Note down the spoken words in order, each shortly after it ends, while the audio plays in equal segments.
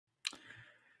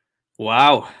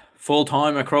Wow. Full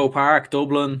time at Croke Park,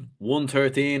 Dublin,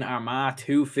 113, Armagh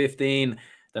 215.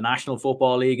 The National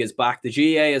Football League is back. The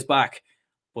GAA is back.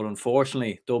 But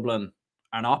unfortunately, Dublin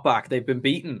are not back. They've been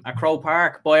beaten at Croke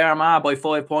Park by Armagh by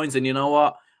 5 points. And you know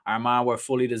what? Armagh were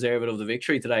fully deserving of the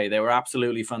victory today. They were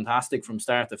absolutely fantastic from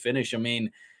start to finish. I mean,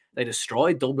 they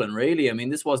destroyed Dublin, really. I mean,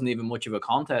 this wasn't even much of a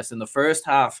contest. In the first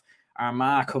half,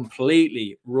 Armagh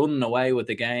completely running away with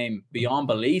the game beyond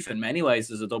belief in many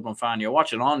ways as a Dublin fan. You're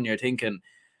watching on and you're thinking,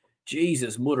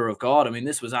 Jesus, mother of God. I mean,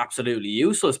 this was absolutely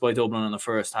useless by Dublin in the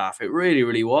first half. It really,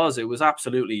 really was. It was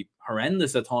absolutely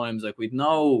horrendous at times. Like we'd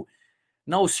no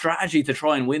strategy to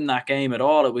try and win that game at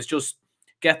all. It was just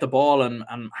get the ball and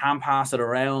hand pass it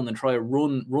around and try to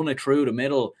run it through the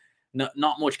middle.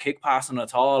 Not much kick passing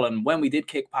at all. And when we did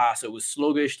kick pass, it was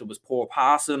sluggish. There was poor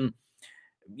passing,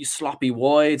 sloppy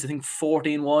wides. I think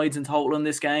 14 wides in total in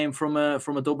this game from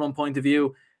a Dublin point of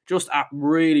view. Just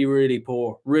really, really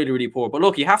poor, really, really poor. But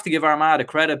look, you have to give Armagh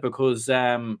credit because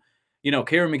Kieran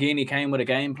McGeeney came with a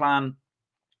game plan.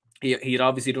 He'd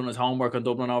obviously done his homework on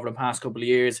Dublin over the past couple of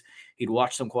years. He'd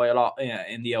watched them quite a lot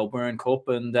in the O'Byrne Cup,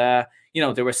 and they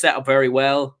were set up very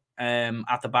well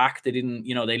at the back. They didn't,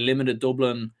 they limited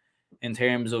Dublin in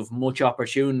terms of much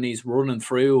opportunities running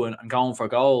through and going for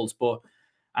goals, but.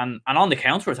 And on the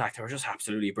counter attack, they were just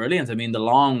absolutely brilliant. I mean, the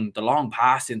long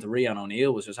pass into Rian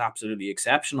O'Neill was just absolutely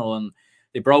exceptional, and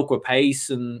they broke with pace.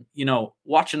 And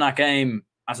watching that game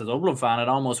as a Dublin fan, it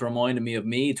almost reminded me of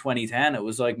Meath 2010. It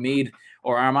was like Meath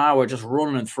or Armagh were just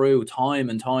running through time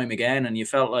and time again, and you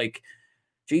felt like,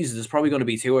 Jesus, there's probably going to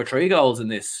be 2 or 3 goals in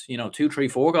this. 2, 3,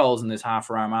 4 goals in this half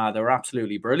for Armagh. They were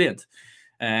absolutely brilliant.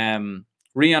 Rian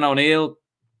O'Neill.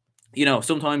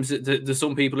 Sometimes there's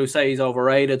some people who say he's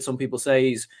overrated. Some people say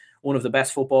he's one of the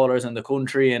best footballers in the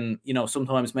country. And,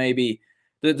 sometimes maybe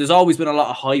there's always been a lot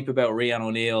of hype about Rian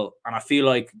O'Neill. And I feel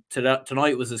like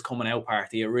tonight was his coming out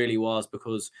party. It really was,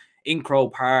 because in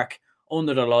Croke Park,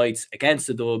 under the lights, against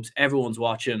the Dubs, everyone's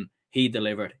watching. He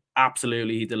delivered.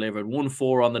 Absolutely, he delivered.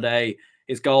 1-4 on the day.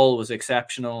 His goal was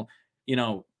exceptional.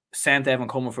 Sent Evan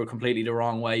Comerford completely the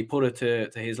wrong way, put it to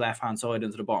his left-hand side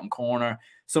into the bottom corner.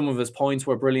 Some of his points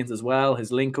were brilliant as well. His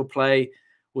link-up play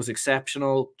was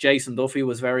exceptional. Jason Duffy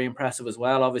was very impressive as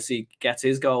well. Obviously, gets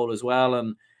his goal as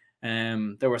well.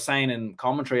 And they were saying in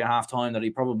commentary at halftime that he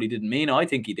probably didn't mean it. I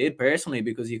think he did personally,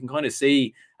 because you can kind of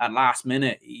see at last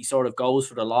minute, he sort of goes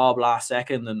for the lob last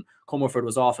second and Comerford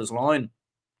was off his line.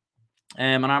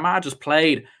 And Armagh just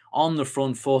played on the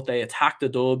front foot. They attacked the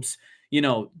Dubs.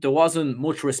 There wasn't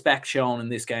much respect shown in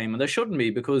this game, and there shouldn't be,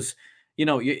 because,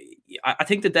 I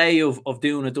think the day of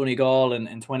doing a Donegal in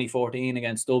 2014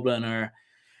 against Dublin, or,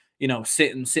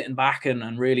 sitting back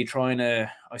and really trying to,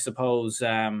 I suppose,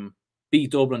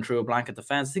 beat Dublin through a blanket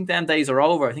defence. I think them days are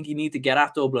over. I think you need to get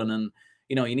at Dublin and,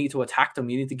 you need to attack them.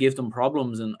 You need to give them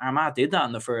problems. And Armagh did that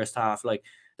in the first half. Like,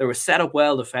 they were set up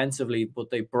well defensively, but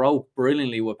they broke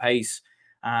brilliantly with pace.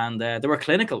 And they were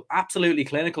clinical, absolutely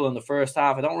clinical in the first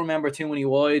half. I don't remember too many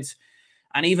wides.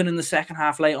 And even in the second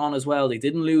half late on as well, they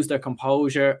didn't lose their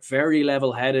composure, very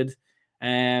level-headed.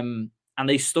 And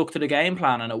they stuck to the game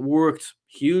plan, and it worked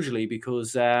hugely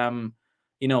because, Dublin,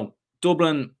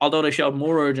 although they showed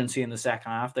more urgency in the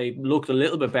second half, they looked a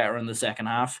little bit better in the second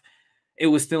half. It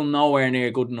was still nowhere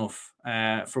near good enough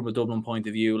from a Dublin point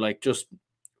of view. Like, just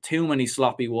too many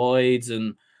sloppy wides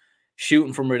and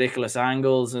shooting from ridiculous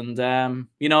angles. And,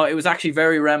 it was actually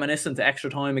very reminiscent to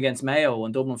extra time against Mayo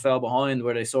when Dublin fell behind,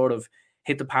 where they sort of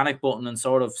hit the panic button and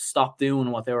sort of stopped doing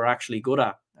what they were actually good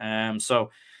at. So,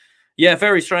 yeah,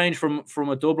 very strange from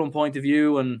a Dublin point of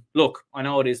view. And look, I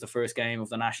know it is the first game of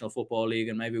the National Football League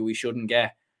and maybe we shouldn't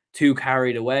get too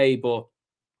carried away, but,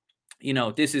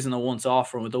 this isn't a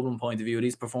once-off from a Dublin point of view.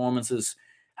 These performances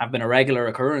have been a regular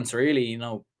occurrence, really.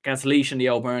 Against Laois in the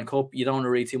O'Byrne Cup, you don't want to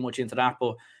read too much into that,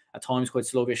 but at times quite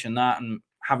sluggish in that. And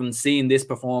having seen this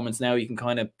performance now, you can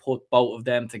kind of put both of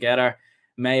them together.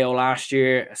 Mayo last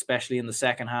year, especially in the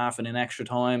second half and in extra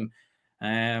time.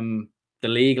 The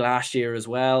league last year as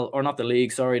well, or not the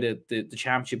league, sorry, the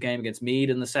championship game against Meath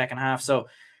in the second half. So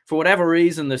for whatever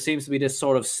reason, there seems to be this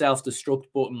sort of self-destruct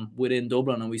button within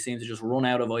Dublin, and we seem to just run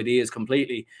out of ideas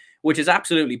completely, which is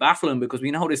absolutely baffling, because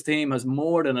we know this team has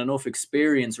more than enough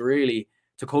experience really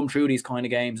to come through these kind of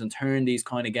games and turn these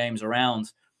kind of games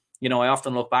around. I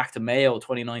often look back to Mayo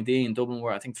 2019. Dublin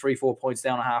were, I think, 3-4 points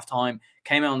down at halftime,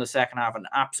 came out in the second half and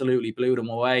absolutely blew them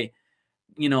away.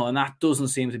 And that doesn't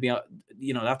seem to be, on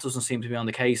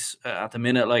the case at the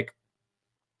minute. Like,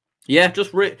 yeah,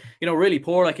 just really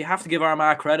poor. Like, you have to give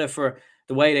Armagh credit for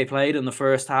the way they played in the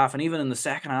first half and even in the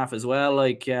second half as well.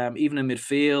 Like, even in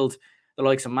midfield, the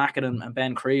likes of Mackin and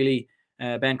Ben Creeley,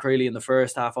 Ben Creeley in the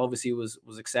first half obviously was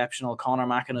exceptional. Conor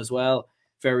Mackin as well,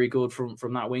 very good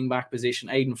from that wing back position.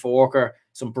 Aidan Forker,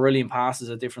 some brilliant passes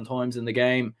at different times in the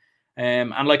game.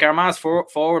 And like Armagh's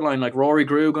forward line, like Rory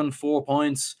Grugan, 4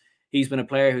 points. He's been a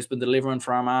player who's been delivering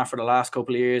for Armagh for the last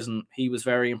couple of years, and he was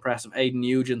very impressive. Aidan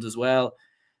Nugent as well.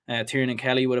 Tiernan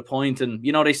Kelly with a point. And,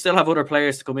 you know, they still have other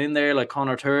players to come in there, like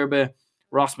Conor Turby,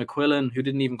 Ross McQuillan, who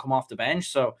didn't even come off the bench.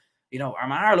 So, you know,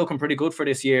 Armagh are looking pretty good for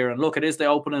this year. And look, it is the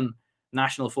opening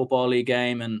National Football League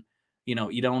game. And, you know,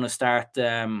 you don't want to start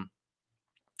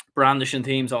brandishing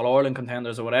teams, All-Ireland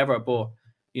contenders or whatever. But,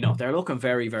 you know, they're looking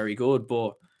very, very good.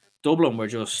 But Dublin were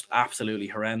just absolutely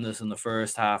horrendous in the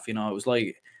first half. You know, it was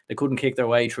like they couldn't kick their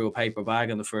way through a paper bag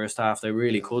in the first half. They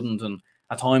really couldn't. And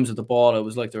at times with the ball, it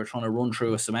was like they were trying to run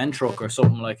through a cement truck or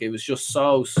something. Like, it was just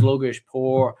so sluggish,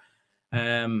 poor.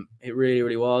 It really,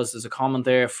 really was. There's a comment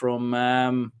there from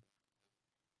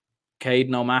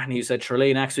Caden O'Mahony who said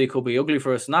Tralee next week could be ugly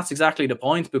for us. And that's exactly the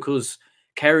point, because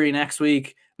Kerry next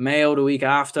week, Mayo the week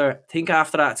after. I think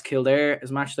after that it's Kildare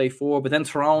is match day 4, but then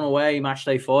Tyrone away, match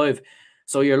day 5.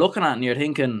 So you're looking at it and you're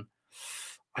thinking,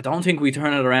 I don't think we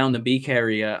turn it around and beat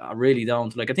Kerry. I really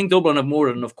don't. Like, I think Dublin have more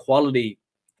than enough quality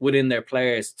within their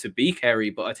players to beat Kerry,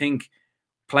 but I think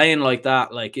playing like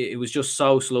that, like, it was just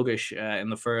so sluggish in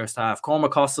the first half.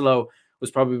 Cormac Costello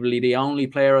was probably the only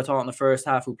player I thought in the first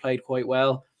half who played quite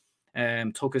well,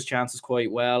 took his chances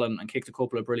quite well and kicked a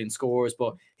couple of brilliant scores,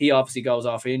 but he obviously goes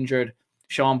off injured.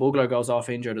 Sean Bugler goes off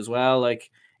injured as well.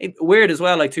 Like, weird as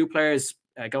well, like 2 players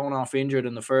going off injured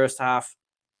in the first half,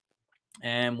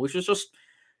 which was just,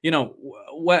 you know,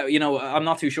 well, you know, I'm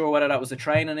not too sure whether that was a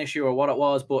training issue or what it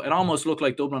was, but it almost looked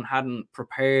like Dublin hadn't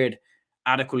prepared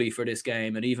adequately for this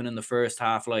game. And even in the first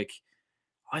half, like,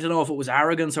 I don't know if it was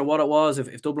arrogance or what it was,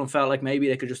 if Dublin felt like maybe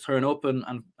they could just turn up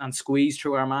and squeeze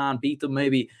through Armagh and beat them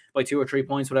maybe by 2 or 3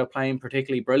 points without playing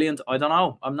particularly brilliant. I don't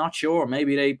know. I'm not sure.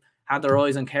 Maybe they had their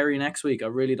eyes on Kerry next week. I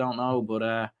really don't know.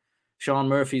 But Sean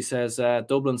Murphy says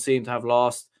Dublin seem to have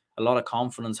lost a lot of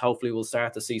confidence. Hopefully we'll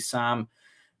start to see Sam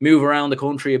move around the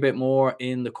country a bit more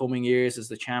in the coming years as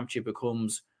the championship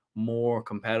becomes more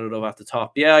competitive at the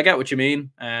top. Yeah, I get what you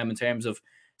mean in terms of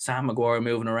Sam Maguire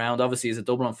moving around. Obviously, as a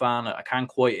Dublin fan, I can't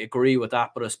quite agree with that,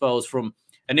 but I suppose from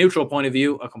a neutral point of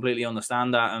view, I completely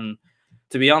understand that. And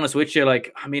to be honest with you,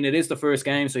 like, I mean, it is the first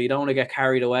game, so you don't want to get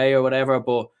carried away or whatever,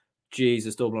 but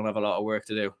Jesus, Dublin have a lot of work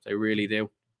to do. They really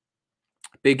do.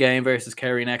 Big game versus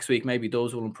Kerry next week. Maybe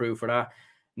those will improve for that.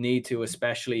 Need to,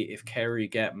 especially if Kerry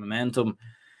get momentum.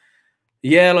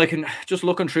 Yeah, like, just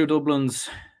looking through Dublin's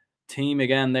team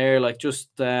again there, like, just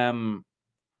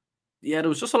yeah, there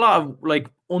was just a lot of like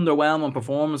underwhelming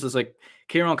performances. Like,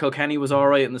 Kieran Kilkenny was all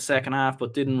right in the second half,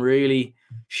 but didn't really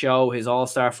show his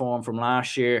all-star form from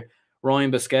last year.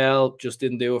 Ryan Biskell just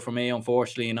didn't do it for me,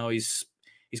 unfortunately. You know, he's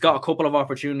got a couple of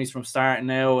opportunities from starting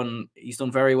now, and he's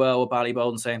done very well with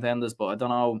Ballyboden St. Enda's, but I don't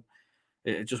know,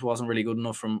 it just wasn't really good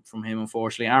enough from him,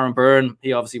 unfortunately. Aaron Byrne,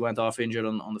 he obviously went off injured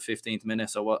on the 15th minute,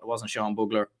 so it wasn't Sean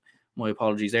Bugler. My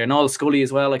apologies there. Noel Scully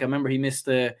as well. Like, I remember he missed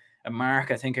a mark,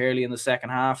 I think, early in the second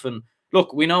half. And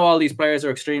look, we know all these players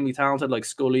are extremely talented, like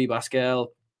Scully, Biskell,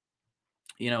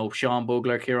 you know, Sean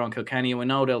Bugler, Kieran Kilkenny. And we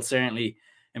know they'll certainly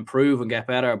improve and get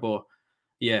better. But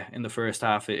yeah, in the first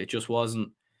half, it just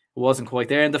wasn't quite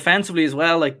there. And defensively as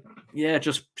well, like, yeah,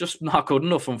 just not good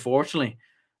enough, unfortunately.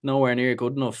 Nowhere near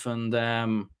good enough. And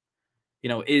you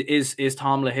know, is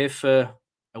Tom Lahiff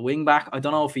a wing back? I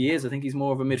don't know if he is. I think he's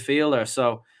more of a midfielder.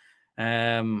 So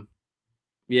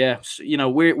yeah, you know,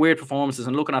 weird performances.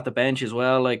 And looking at the bench as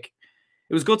well, like,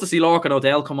 it was good to see Lorcan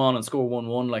O'Dell come on and score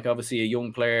 1-1. Like, obviously a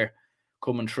young player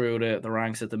coming through the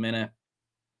ranks at the minute.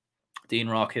 Dean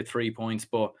Rock hit 3 points,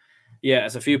 but yeah,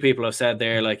 as a few people have said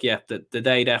there, like, yeah, the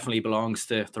day definitely belongs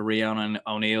to Rian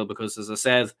O'Neill, because, as I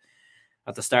said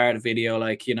at the start of the video,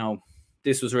 like, you know,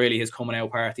 this was really his coming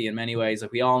out party in many ways.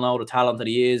 Like, we all know the talent that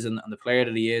he is and the player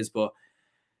that he is, but,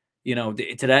 you know,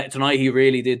 tonight he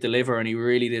really did deliver, and he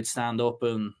really did stand up,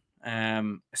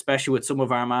 and especially with some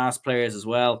of our mass players as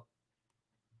well.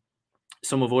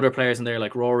 Some of other players in there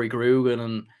like Rory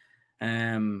Grugan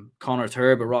and Conor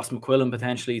Turby, Ross McQuillan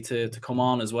potentially to come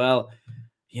on as well.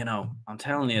 You know, I'm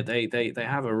telling you, they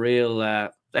have a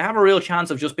real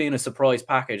chance of just being a surprise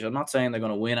package. I'm not saying they're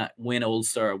going to win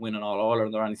Ulster or win an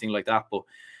All-Ireland or anything like that, but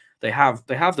they have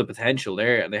the potential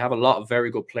there. They have a lot of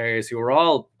very good players who are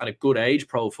all at a good age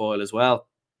profile as well.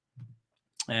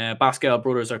 Basketball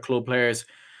brothers are club players.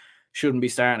 Shouldn't be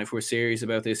starting if we're serious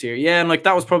about this here. Yeah, and like,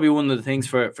 that was probably one of the things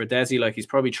for Desi. Like, he's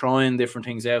probably trying different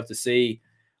things out to see,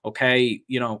 okay,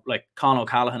 you know, like, Con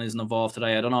O'Callaghan isn't involved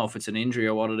today. I don't know if it's an injury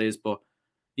or what it is, but,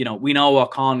 you know, we know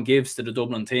what Con gives to the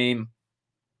Dublin team.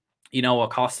 you know, what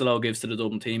Costello gives to the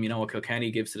Dublin team, you know, what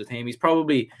Kilkenny gives to the team. He's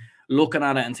probably looking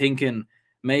at it and thinking,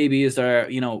 maybe is there,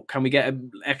 you know, can we get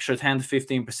an extra 10 to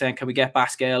 15%? Can we get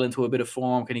Pascal into a bit of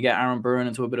form? Can you get Aaron Byrne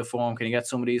into a bit of form? Can you get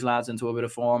some of these lads into a bit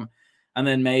of form? And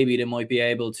then maybe they might be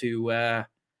able to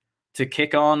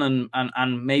kick on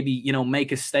and maybe, you know,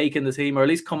 make a stake in the team, or at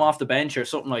least come off the bench or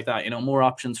something like that. You know, more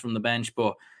options from the bench.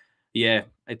 But yeah,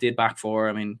 it did back for.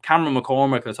 I mean, Cameron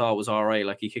McCormick, I thought was all right.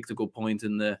 Like, he kicked a good point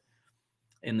in the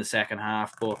second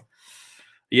half. But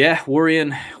yeah, worrying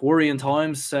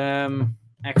times.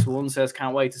 X1 says,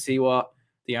 can't wait to see what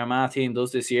the Armagh team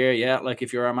does this year. Yeah, like,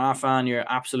 if you're an Armagh fan, you're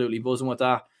absolutely buzzing with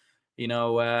that. You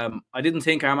know, I didn't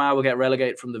think Armagh would get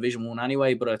relegated from Division 1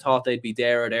 anyway, but I thought they'd be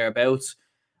there or thereabouts.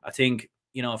 I think,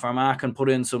 you know, if Armagh can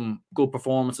put in some good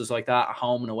performances like that at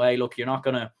home and away, look, you're not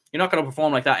gonna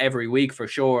perform like that every week for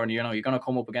sure, and, you know, you're gonna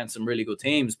come up against some really good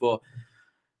teams. But,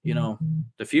 you know,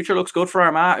 the future looks good for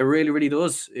Armagh. It really, really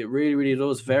does. It really, really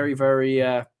does. Very, very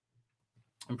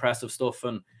impressive stuff,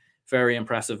 and very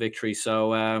impressive victory.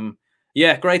 So,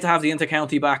 yeah, great to have the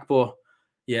inter-county back, but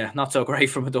yeah, not so great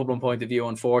from a Dublin point of view,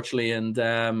 unfortunately. And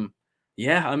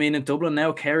yeah, I mean, in Dublin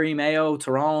now, Kerry, Mayo,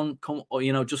 Tyrone,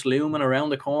 you know, just looming around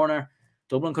the corner.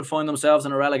 Dublin could find themselves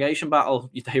in a relegation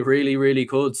battle. They really, really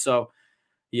could. So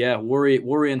yeah,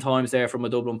 worrying times there from a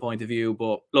Dublin point of view.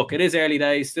 But look, it is early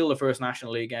days, still the first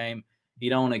National League game. You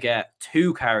don't want to get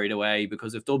too carried away,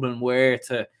 because if Dublin were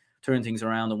to turn things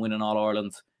around and win an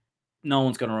All-Ireland, no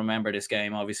one's going to remember this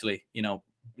game, obviously. You know,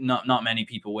 not many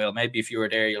people will. Maybe if you were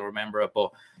there, you'll remember it.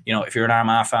 But, you know, if you're an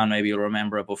Armagh fan, maybe you'll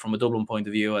remember it. But from a Dublin point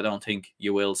of view, I don't think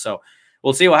you will. So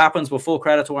we'll see what happens. But full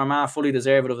credit to Armagh, fully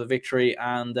deserved of the victory.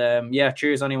 And yeah,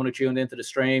 cheers anyone who tuned into the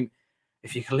stream.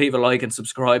 If you could leave a like and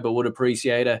subscribe, I would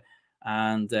appreciate it.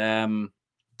 And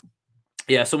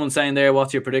yeah, someone's saying there,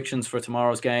 what's your predictions for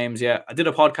tomorrow's games? Yeah, I did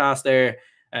a podcast there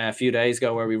a few days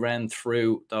ago where we ran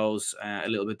through those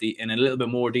in a little bit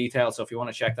more detail. So if you want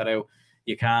to check that out,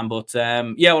 you can. But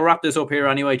yeah, we'll wrap this up here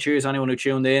anyway. Cheers anyone who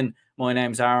tuned in. My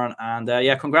name's Aaron, and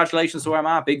yeah, congratulations to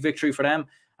Armagh. Big victory for them,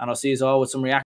 and I'll see you all with some reaction.